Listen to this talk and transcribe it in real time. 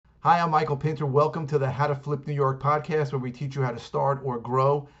Hi, I'm Michael Pinter. Welcome to the How to Flip New York podcast, where we teach you how to start or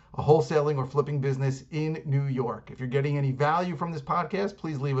grow a wholesaling or flipping business in New York. If you're getting any value from this podcast,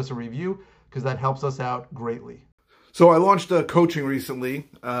 please leave us a review because that helps us out greatly. So I launched a coaching recently,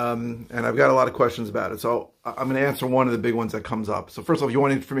 and I've got a lot of questions about it. So I'm going to answer one of the big ones that comes up. So first of all, if you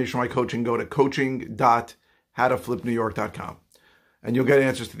want information on my coaching, go to coaching.howtoflipnewyork.com. And you'll get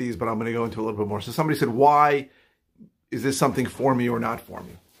answers to these, but I'm going to go into a little bit more. So somebody said, why is this something for me or not for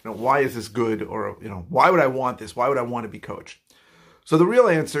me? Why is this good? Or, why would I want this? Why would I want to be coached? So the real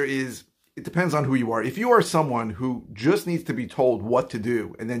answer is, it depends on who you are. If you are someone who just needs to be told what to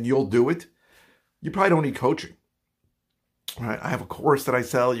do and then you'll do it, you probably don't need coaching. Right? I have a course that I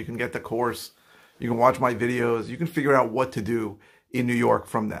sell. You can get the course. You can watch my videos. You can figure out what to do in New York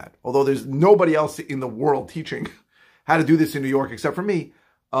from that. Although there's nobody else in the world teaching how to do this in New York except for me,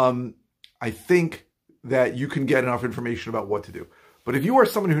 I think that you can get enough information about what to do. But if you are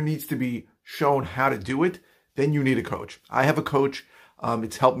someone who needs to be shown how to do it, then you need a coach. I have a coach.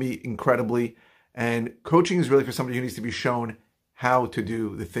 It's helped me incredibly. And coaching is really for somebody who needs to be shown how to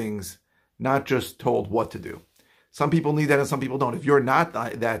do the things, not just told what to do. Some people need that and some people don't. If you're not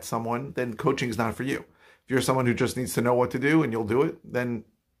that someone, then coaching is not for you. If you're someone who just needs to know what to do and you'll do it, then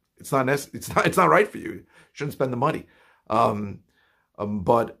it's not right for you. You shouldn't spend the money.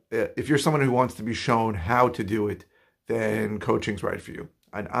 But if you're someone who wants to be shown how to do it, then coaching's right for you.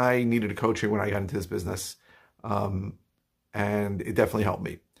 And I needed a coaching when I got into this business, and it definitely helped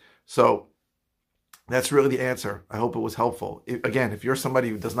me. So that's really the answer. I hope it was helpful. Again, if you're somebody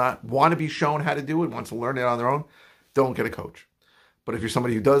who does not want to be shown how to do it, wants to learn it on their own, don't get a coach. But if you're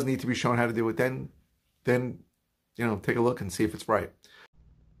somebody who does need to be shown how to do it, then take a look and see if it's right.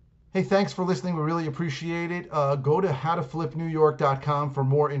 Hey, thanks for listening. We really appreciate it. Go to howtoflipnewyork.com for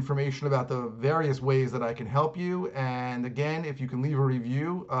more information about the various ways that I can help you. And again, if you can leave a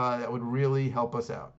review, that would really help us out.